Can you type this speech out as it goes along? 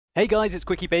Hey guys, it's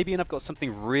QuickyBaby and I've got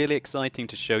something really exciting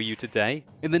to show you today.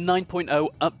 In the 9.0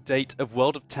 update of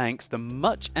World of Tanks, the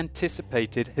much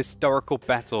anticipated historical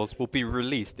battles will be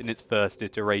released in its first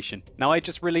iteration. Now I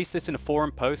just released this in a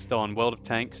forum post on World of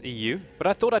Tanks EU, but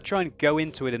I thought I'd try and go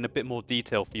into it in a bit more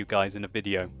detail for you guys in a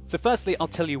video. So firstly, I'll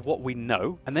tell you what we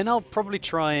know, and then I'll probably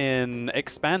try and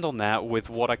expand on that with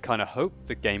what I kind of hope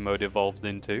the game mode evolves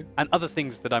into, and other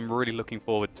things that I'm really looking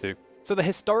forward to. So the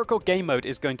historical game mode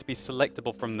is going to be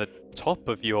selectable from the top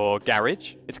of your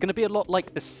garage. It's going to be a lot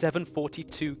like the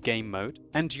 742 game mode,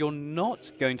 and you're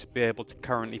not going to be able to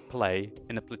currently play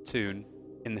in a platoon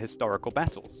in the historical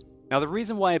battles. Now the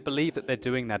reason why I believe that they're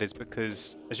doing that is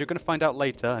because, as you're going to find out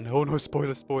later, and oh no,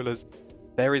 spoilers,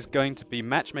 there is going to be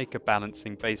matchmaker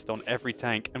balancing based on every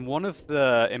tank, and one of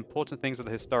the important things of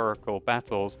the historical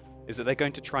battles is that they're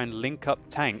going to try and link up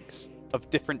tanks of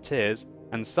different tiers,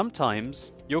 and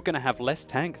sometimes you're going to have less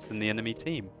tanks than the enemy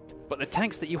team. But the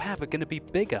tanks that you have are going to be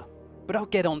bigger. But I'll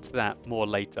get onto that more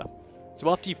later. So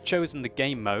after you've chosen the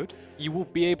game mode, you will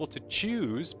be able to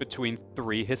choose between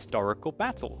 3 historical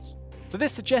battles. So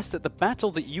this suggests that the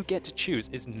battle that you get to choose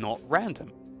is not random.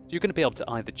 So you're going to be able to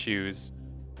either choose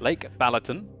Lake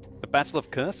Balaton, the Battle of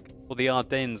Kursk, or the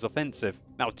Ardennes Offensive.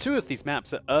 Now 2 of these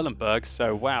maps are Erlenberg,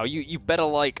 so wow, you better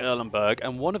like Erlenberg,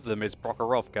 and one of them is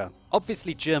Prokhorovka.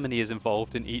 Obviously Germany is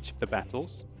involved in each of the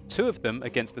battles, 2 of them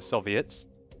against the Soviets,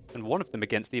 and 1 of them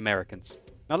against the Americans.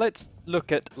 Now let's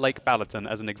look at Lake Balaton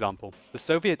as an example. The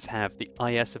Soviets have the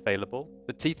IS available,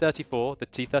 the T-34, the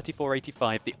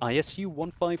T-34-85, the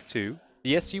ISU-152,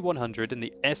 the Su-100, and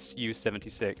the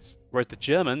Su-76, whereas the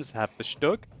Germans have the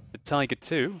Stug, the Tiger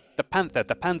II, the Panther,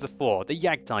 the Panzer IV, the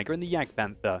Jagdtiger, and the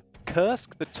Jagdpanther.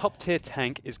 Kursk, the top tier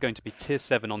tank, is going to be tier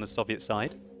 7 on the Soviet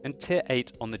side, and tier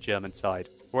 8 on the German side.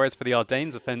 Whereas for the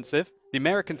Ardennes offensive, the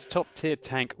Americans' top tier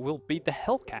tank will be the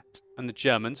Hellcat, and the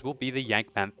Germans will be the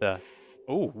Jagdpanther.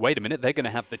 Oh, wait a minute, they're going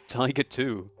to have the Tiger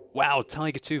II. Wow,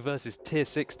 Tiger II versus tier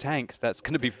 6 tanks, that's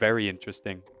going to be very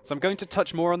interesting. So I'm going to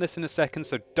touch more on this in a second,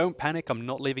 so don't panic, I'm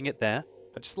not leaving it there.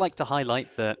 I'd just like to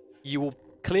highlight that you will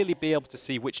clearly be able to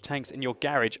see which tanks in your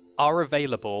garage are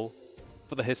available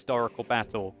for the historical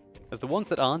battle, as the ones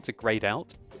that aren't are grayed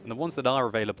out, and the ones that are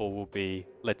available will be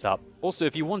lit up. Also,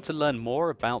 if you want to learn more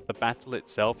about the battle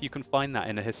itself, you can find that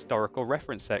in a historical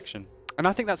reference section. And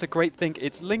I think that's a great thing.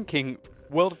 It's linking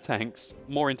World of Tanks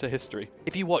more into history.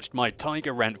 If you watched my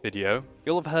Tiger Rant video,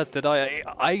 you'll have heard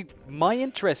that my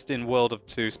interest in World of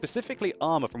II, specifically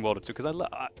armor from World of II, because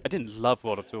I didn't love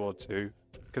World of War II,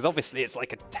 because obviously it's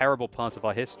like a terrible part of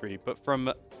our history, but from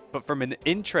an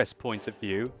interest point of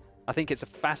view, I think it's a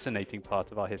fascinating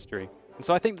part of our history. And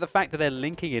so I think the fact that they're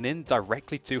linking it in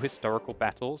directly to historical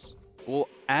battles will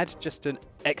add just an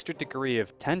extra degree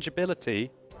of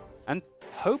tangibility and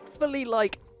hopefully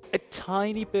like a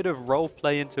tiny bit of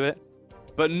roleplay into it,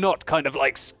 but not kind of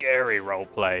like scary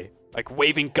roleplay, like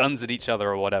waving guns at each other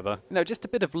or whatever. You know, just a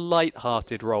bit of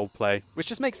light-hearted roleplay, which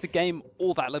just makes the game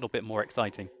all that little bit more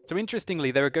exciting. So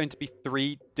interestingly, there are going to be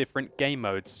 3 different game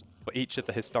modes for each of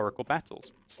the historical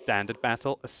battles: Standard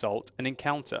Battle, Assault, and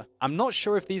Encounter. I'm not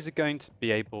sure if these are going to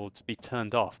be able to be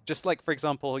turned off. Just like, for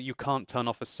example, you can't turn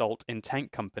off Assault in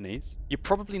tank companies, you're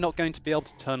probably not going to be able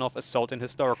to turn off Assault in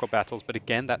historical battles, but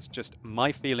again, that's just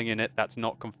my feeling in it, that's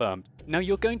not confirmed. Now,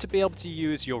 you're going to be able to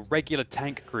use your regular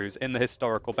tank crews in the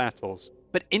historical battles,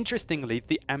 but interestingly,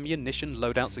 the ammunition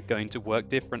loadouts are going to work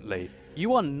differently.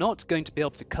 You are not going to be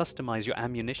able to customize your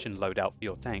ammunition loadout for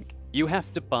your tank. You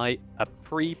have to buy a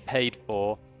prepaid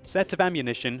for set of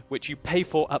ammunition, which you pay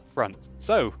for up front.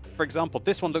 So, for example,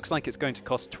 this one looks like it's going to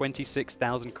cost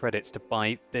 26,000 credits to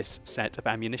buy this set of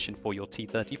ammunition for your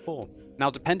T-34. Now,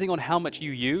 depending on how much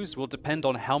you use will depend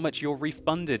on how much you're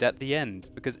refunded at the end,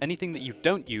 because anything that you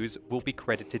don't use will be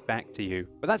credited back to you.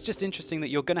 But that's just interesting that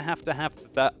you're going to have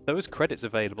those credits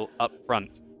available up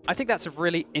front. I think that's a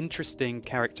really interesting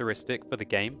characteristic for the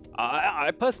game. I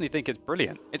personally think it's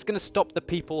brilliant. It's going to stop the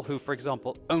people who, for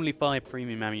example, only buy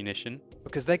premium ammunition,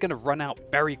 because they're going to run out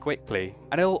very quickly.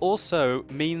 And it'll also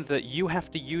mean that you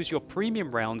have to use your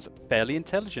premium rounds fairly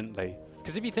intelligently.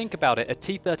 Because if you think about it, a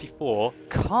T-34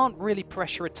 can't really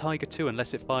pressure a Tiger II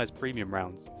unless it fires premium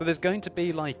rounds. So there's going to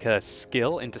be like a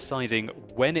skill in deciding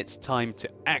when it's time to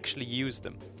actually use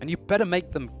them. And you better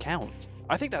make them count.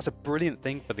 I think that's a brilliant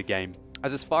thing for the game.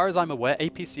 As far as I'm aware,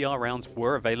 APCR rounds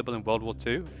were available in World War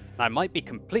II. I might be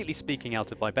completely speaking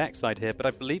out of my backside here, but I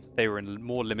believe they were in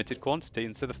more limited quantity,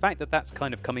 and so the fact that that's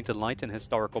kind of coming to light in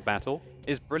historical battle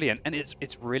is brilliant, and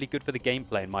it's really good for the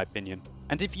gameplay in my opinion.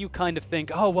 And if you kind of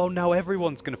think, oh well, now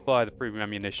everyone's going to fire the premium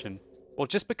ammunition, Well,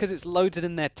 just because it's loaded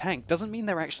in their tank doesn't mean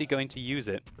they're actually going to use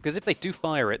it. Because if they do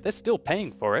fire it, they're still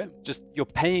paying for it. Just you're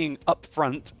paying up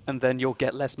front and then you'll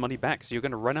get less money back. So you're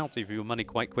going to run out of your money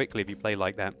quite quickly if you play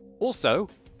like that. Also,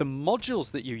 the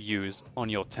modules that you use on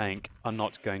your tank are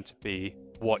not going to be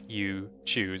what you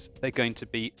choose. They're going to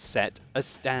be set as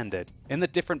standard. In the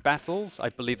different battles, I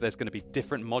believe there's going to be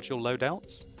different module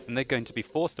loadouts, and they're going to be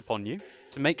forced upon you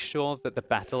to make sure that the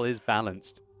battle is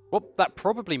balanced. What that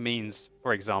probably means,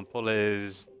 for example,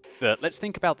 is that let's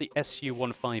think about the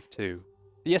SU-152.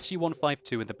 The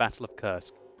SU-152 in the Battle of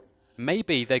Kursk.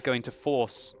 Maybe they're going to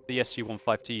force the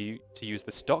SU-152 to use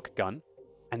the stock gun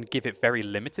and give it very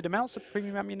limited amounts of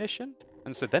premium ammunition,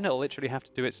 and so then it'll literally have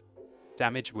to do its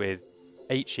damage with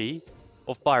HE,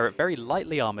 or fire at very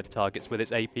lightly armored targets with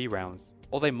its AP rounds.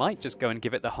 Or they might just go and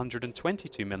give it the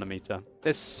 122mm.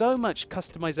 There's so much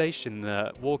customization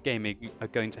that Wargaming are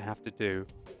going to have to do,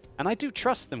 and I do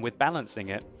trust them with balancing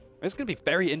it. It's going to be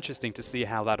very interesting to see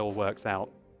how that all works out.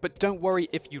 But don't worry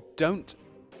if you don't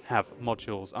have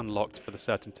modules unlocked for the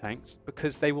certain tanks,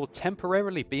 because they will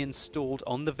temporarily be installed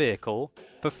on the vehicle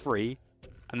for free,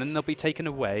 and then they'll be taken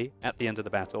away at the end of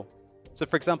the battle. So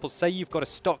for example, say you've got a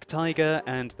stock Tiger,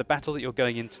 and the battle that you're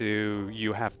going into,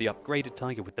 you have the upgraded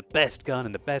Tiger with the best gun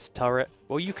and the best turret.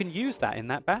 Well, you can use that in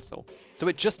that battle. So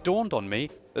it just dawned on me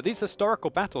that these historical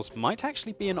battles might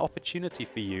actually be an opportunity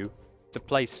for you to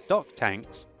play stock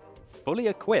tanks fully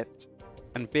equipped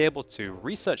and be able to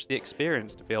research the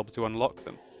experience to be able to unlock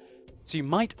them. So you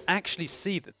might actually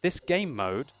see that this game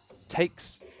mode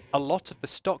takes a lot of the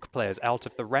stock players out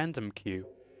of the random queue.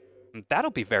 And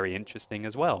that'll be very interesting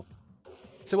as well.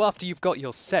 So after you've got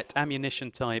your set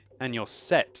ammunition type and your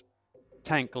set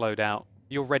tank loadout,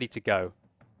 you're ready to go.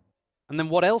 And then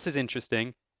what else is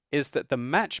interesting is that the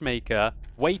matchmaker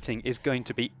weighting is going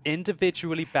to be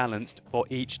individually balanced for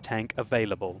each tank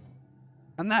available.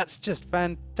 And that's just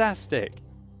fantastic.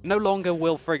 No longer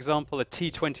will, for example, a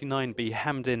T-29 be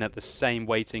hammed in at the same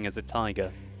weighting as a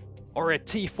Tiger, or a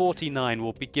T-49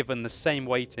 will be given the same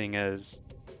weighting as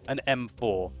an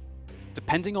M4.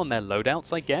 Depending on their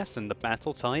loadouts, I guess, and the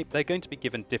battle type, they're going to be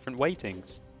given different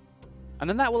weightings. And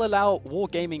then that will allow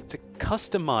Wargaming to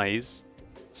customize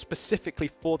specifically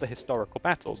for the historical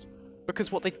battles.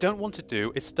 Because what they don't want to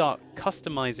do is start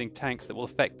customizing tanks that will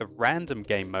affect the random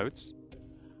game modes.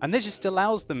 And this just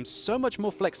allows them so much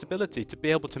more flexibility to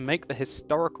be able to make the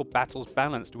historical battles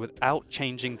balanced without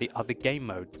changing the other game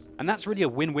modes. And that's really a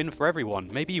win-win for everyone.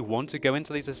 Maybe you want to go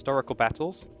into these historical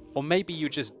battles, or maybe you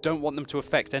just don't want them to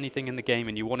affect anything in the game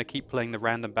and you want to keep playing the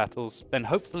random battles, then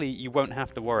hopefully you won't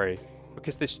have to worry,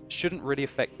 because this shouldn't really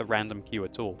affect the random queue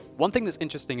at all. One thing that's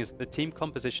interesting is that the team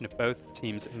composition of both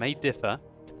teams may differ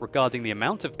regarding the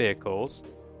amount of vehicles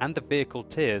and the vehicle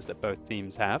tiers that both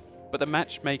teams have, but the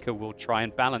matchmaker will try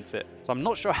and balance it. So I'm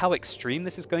not sure how extreme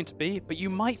this is going to be, but you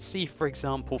might see, for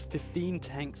example, 15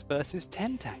 tanks versus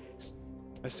 10 tanks.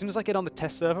 As soon as I get on the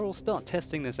test server, we'll start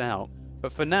testing this out.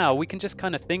 But for now, we can just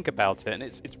kind of think about it, and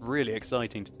it's really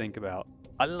exciting to think about.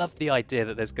 I love the idea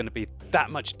that there's going to be that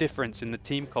much difference in the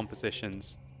team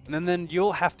compositions. And then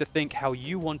you'll have to think how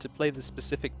you want to play the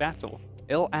specific battle.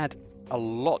 It'll add a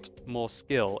lot more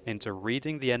skill into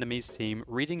reading the enemy's team,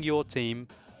 reading your team,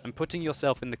 and putting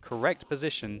yourself in the correct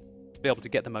position to be able to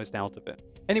get the most out of it.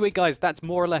 Anyway, guys, that's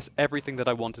more or less everything that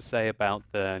I want to say about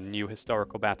the new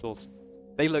historical battles.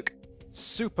 They look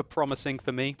super promising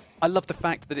for me. I love the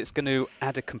fact that it's going to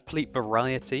add a complete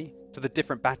variety to the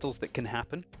different battles that can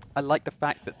happen. I like the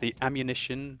fact that the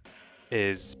ammunition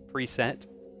is preset.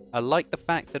 I like the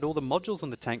fact that all the modules on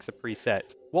the tanks are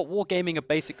preset. What Wargaming are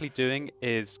basically doing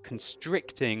is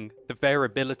constricting the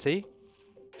variability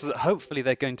so that hopefully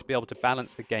they're going to be able to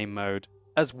balance the game mode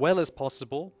as well as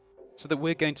possible so that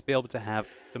we're going to be able to have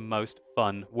the most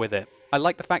fun with it. I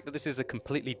like the fact that this is a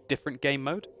completely different game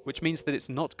mode, which means that it's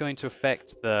not going to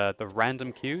affect the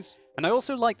random queues. And I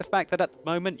also like the fact that at the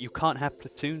moment you can't have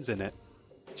platoons in it.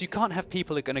 So you can't have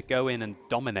people who are going to go in and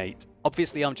dominate.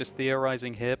 Obviously I'm just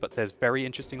theorizing here, but there's very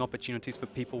interesting opportunities for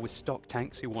people with stock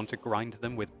tanks who want to grind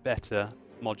them with better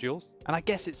modules. And I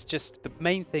guess it's just the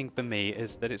main thing for me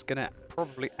is that it's going to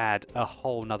probably add a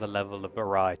whole nother level of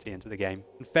variety into the game.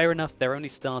 And fair enough, they're only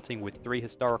starting with 3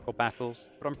 historical battles,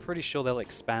 but I'm pretty sure they'll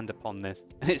expand upon this,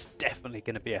 and it's definitely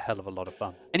going to be a hell of a lot of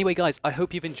fun. Anyway guys, I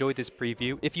hope you've enjoyed this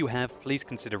preview. If you have, please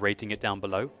consider rating it down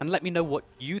below, and let me know what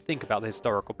you think about the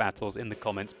historical battles in the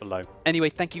comments below.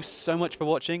 Anyway, thank you so much for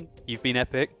watching. You've been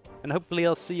epic, and hopefully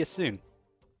I'll see you soon.